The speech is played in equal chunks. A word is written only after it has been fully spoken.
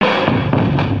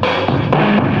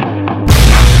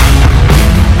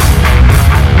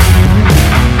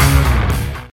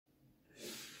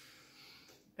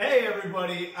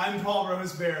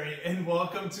Thomas Barry, and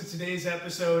welcome to today's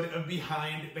episode of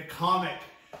Behind the Comic.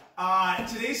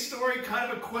 Today's story,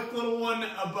 kind of a quick little one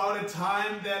about a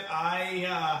time that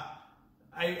I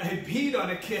peed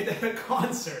on a kid at a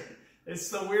concert. It's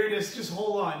the weirdest. Just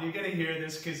hold on, you're gonna hear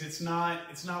this because it's not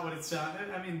what it sounds.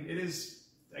 I mean, it is.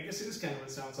 I guess it is kind of what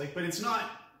it sounds like, but it's not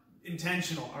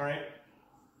intentional. All right.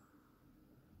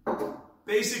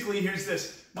 Basically, here's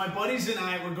this. My buddies and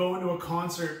I were going to a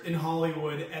concert in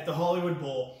Hollywood at the Hollywood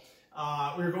Bowl.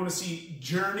 We were going to see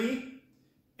Journey,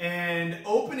 and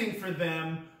opening for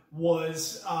them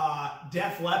was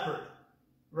Def Leppard,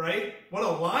 right? What a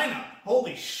lineup.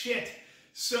 Holy shit.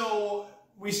 So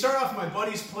we start off at my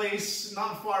buddy's place,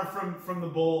 not far from the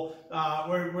bowl.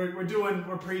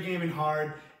 We're pre-gaming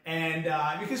hard, and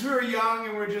because we were young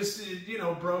and we're just,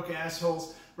 broke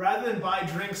assholes, rather than buy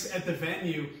drinks at the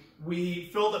venue, we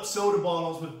filled up soda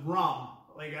bottles with rum.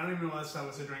 Like, I don't even know last time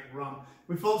I drank rum.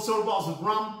 We filled up soda bottles with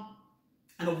rum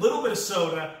and a little bit of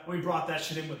soda, and we brought that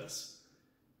shit in with us.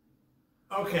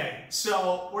 Okay,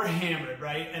 so we're hammered,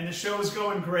 right? And the show is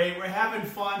going great. We're having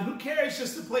fun. Who cares?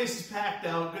 Just the place is packed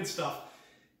out. Good stuff.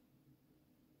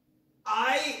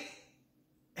 I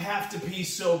have to pee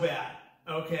so bad.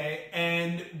 Okay,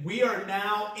 and we are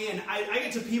now in. I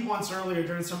get to pee once earlier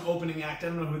during some opening act. I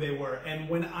don't know who they were. And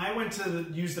when I went to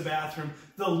use the bathroom,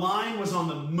 the line was on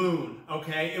the moon.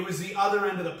 Okay, it was the other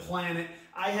end of the planet.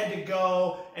 I had to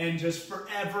go and just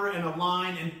forever in a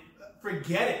line and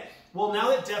forget it. Well, now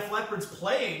that Def Leppard's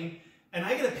playing, and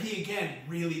I gotta pee again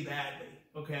really badly.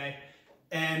 Okay,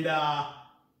 and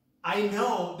I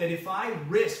know that if I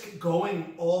risk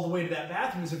going all the way to that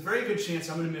bathroom, there's a very good chance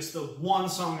I'm gonna miss the one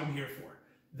song I'm here for.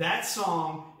 That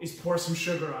song is Pour Some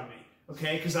Sugar on Me,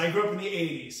 okay? Because I grew up in the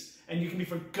 80s, and you can be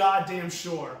for goddamn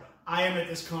sure I am at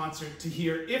this concert to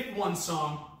hear, if one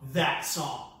song, that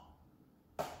song.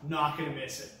 Not gonna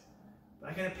miss it. But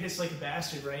I gotta piss like a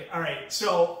bastard, right? All right,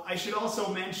 so I should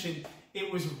also mention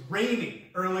it was raining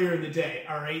earlier in the day,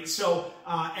 all right? So,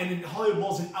 and Hollywood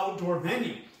Bowl's an outdoor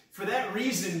venue. For that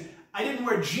reason, I didn't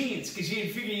wear jeans because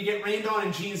you figure you get rained on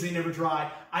in jeans, they never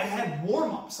dry. I had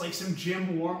warm-ups, like some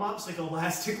gym warm-ups, like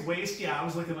elastic waist. Yeah, I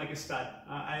was looking like a stud.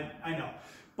 I know.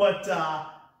 But,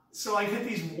 so I had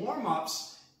these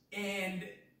warm-ups, and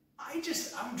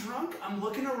I'm drunk, I'm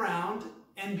looking around,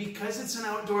 and because it's an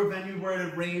outdoor venue where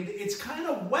it rained, it's kind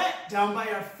of wet down by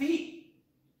our feet.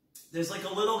 There's like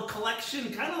a little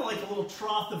collection, kind of like a little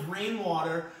trough of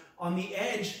rainwater on the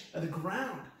edge of the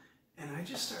ground. And I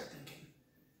just started thinking,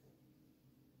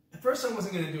 at first I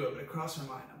wasn't going to do it, but it crossed my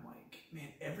mind. I'm like, man,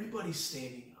 everybody's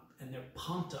standing up and they're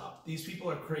pumped up. These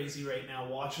people are crazy right now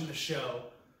watching the show.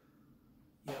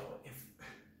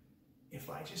 If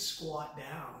I just squat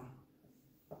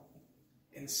down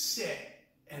and sit,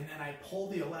 and then I pull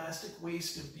the elastic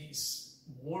waist of these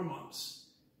warm-ups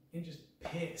and just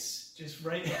piss,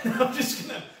 I'm just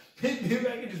going to, maybe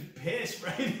I can just piss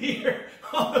right here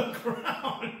on the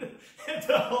ground at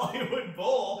the Hollywood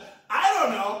Bowl. I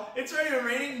don't know. It's already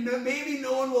raining. Maybe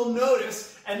no one will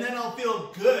notice, and then I'll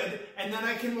feel good, and then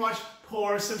I can watch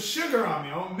Pour Some Sugar on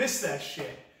Me. I won't miss that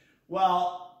shit.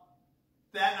 Well,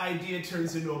 that idea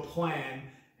turns into a plan,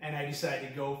 and I decided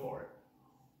to go for it.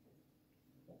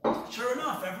 Sure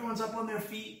enough, everyone's up on their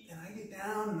feet, and I get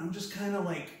down, and I'm just kind of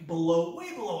like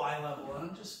way below eye level, and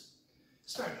I'm just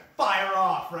starting to fire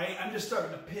off, right? I'm just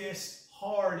starting to piss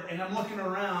hard, and I'm looking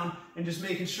around and just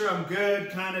making sure I'm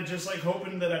good, kind of just like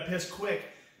hoping that I piss quick.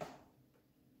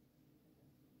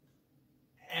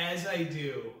 As I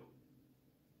do,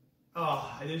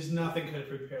 there's nothing could have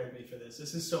prepared me for this.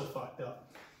 This is so fucked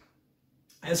up.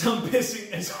 As I'm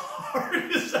pissing as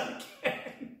hard as I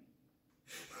can,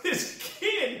 this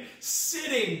kid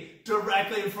sitting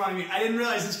directly in front of me. I didn't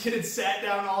realize this kid had sat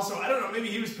down also. I don't know, maybe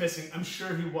he was pissing. I'm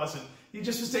sure he wasn't. He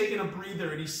just was taking a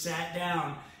breather, and he sat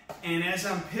down. And as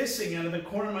I'm pissing, out of the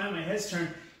corner of my eye, my head's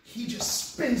turned, he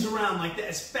just spins around like that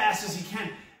as fast as he can.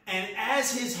 And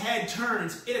as his head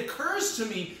turns, it occurs to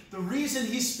me the reason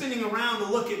he's spinning around to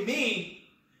look at me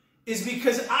is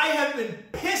because I have been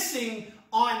pissing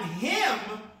on him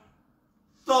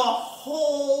the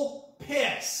whole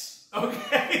piss.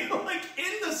 Okay? Like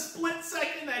in the split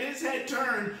second that his head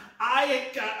turned, I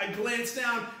glanced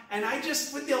down, and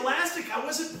with the elastic, I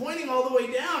wasn't pointing all the way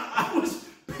down. I was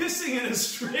pissing in a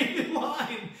straight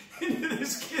line into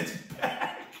this kid's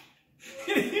back.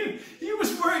 And he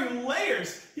was wearing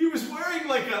layers. He was wearing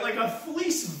like a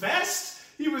fleece vest.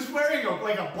 He was wearing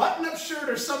like a button-up shirt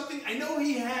or something. I know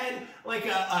he had like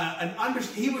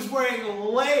he was wearing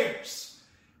layers.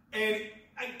 And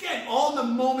again, all in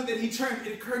the moment that he turned,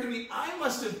 it occurred to me, I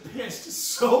must have pissed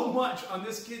so much on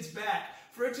this kid's back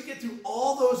for it to get through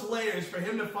all those layers for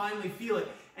him to finally feel it.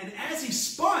 And as he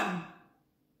spun,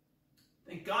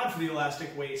 thank God for the elastic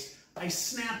waist, I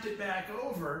snapped it back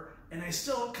over, and I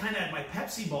still kind of had my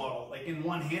Pepsi bottle, like in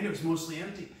one hand, it was mostly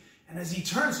empty. And as he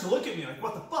turns to look at me, like,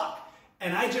 what the fuck?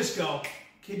 And I just go,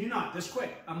 kid you not, this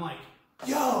quick. I'm like,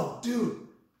 yo, dude,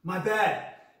 my bad.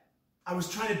 I was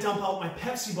trying to dump out my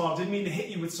Pepsi bottle, didn't mean to hit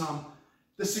you with some.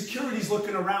 The security's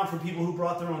looking around for people who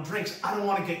brought their own drinks. I don't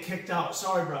want to get kicked out,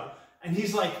 sorry, bro. And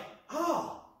he's like,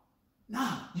 oh,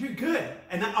 nah, you're good.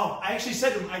 And I actually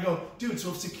said to him, I go, dude, so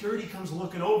if security comes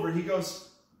looking over, he goes,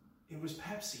 it was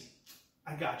Pepsi.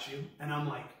 I got you. And I'm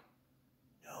like,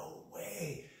 no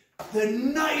way. The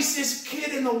nicest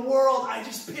kid in the world. I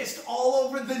just pissed all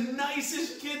over the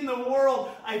nicest kid in the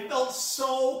world. I felt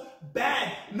so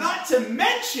bad. Not to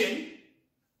mention,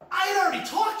 I had already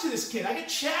talked to this kid. I got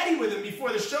chatty with him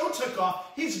before the show took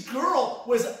off. His girl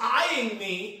was eyeing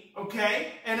me, okay?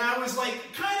 And I was like,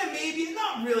 kind of maybe,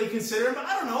 not really considering, but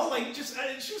I don't know, like just,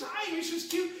 she was eyeing me, she was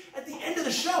cute. At the end of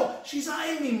the show, she's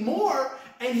eyeing me more,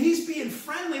 and he's being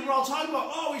friendly. We're all talking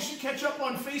about, oh, we should catch up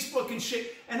on Facebook and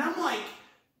shit. And I'm like,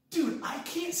 dude, I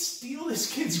can't steal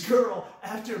this kid's girl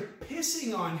after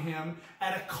pissing on him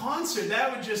at a concert.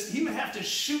 That would just, he would have to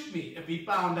shoot me if he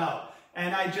found out.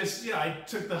 And I just, I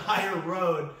took the higher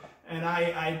road, and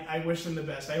I wish them the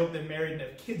best. I hope they're married and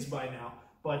have kids by now.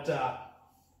 But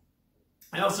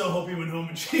I also hope he went home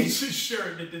and changed his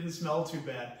shirt and it didn't smell too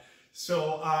bad.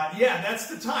 So, yeah, that's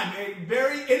the time. A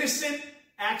very innocent,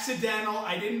 accidental,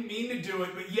 I didn't mean to do it,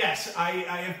 but yes, I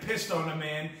have pissed on a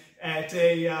man at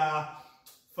a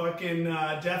fucking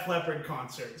Def Leppard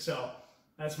concert. So,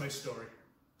 that's my story.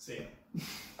 See ya.